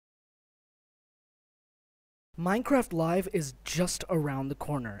Minecraft Live is just around the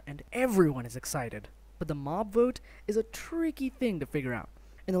corner, and everyone is excited. But the mob vote is a tricky thing to figure out.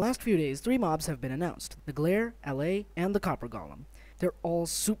 In the last few days, 3 mobs have been announced: the Glare, Allay, and the Copper Golem. They're all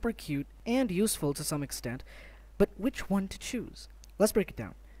super cute and useful to some extent, but which one to choose? Let's break it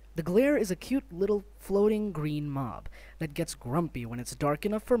down. The Glare is a cute little floating green mob that gets grumpy when it's dark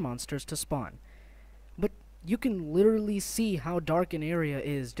enough for monsters to spawn. But you can literally see how dark an area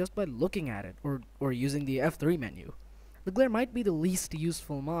is just by looking at it, or using the F3 menu. The Glare might be the least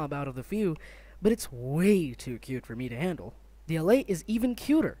useful mob out of the few, but it's way too cute for me to handle. The Allay is even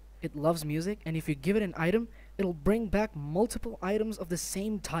cuter. It loves music, and if you give it an item, it'll bring back multiple items of the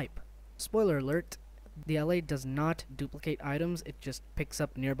same type. Spoiler alert, the Allay does not duplicate items, it just picks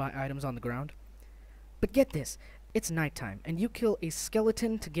up nearby items on the ground. But get this, it's nighttime, and you kill a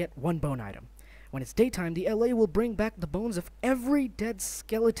skeleton to get 1 bone item. When it's daytime, the Allay will bring back the bones of every dead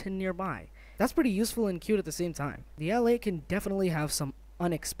skeleton nearby. That's pretty useful and cute at the same time. The Allay can definitely have some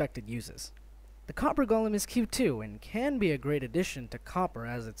unexpected uses. The Copper Golem is cute too, and can be a great addition to Copper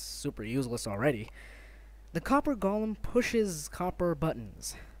as it's super useless already. The Copper Golem pushes copper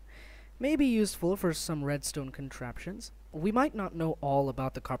buttons. May be useful for some redstone contraptions. We might not know all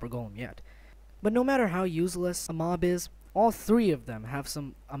about the Copper Golem yet. But no matter how useless a mob is, all 3 of them have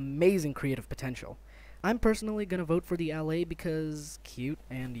some amazing creative potential. I'm personally gonna vote for the Allay because cute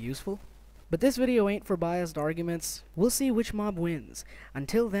and useful. But this video ain't for biased arguments. We'll see which mob wins.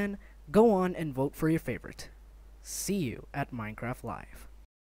 Until then, go on and vote for your favorite. See you at Minecraft Live.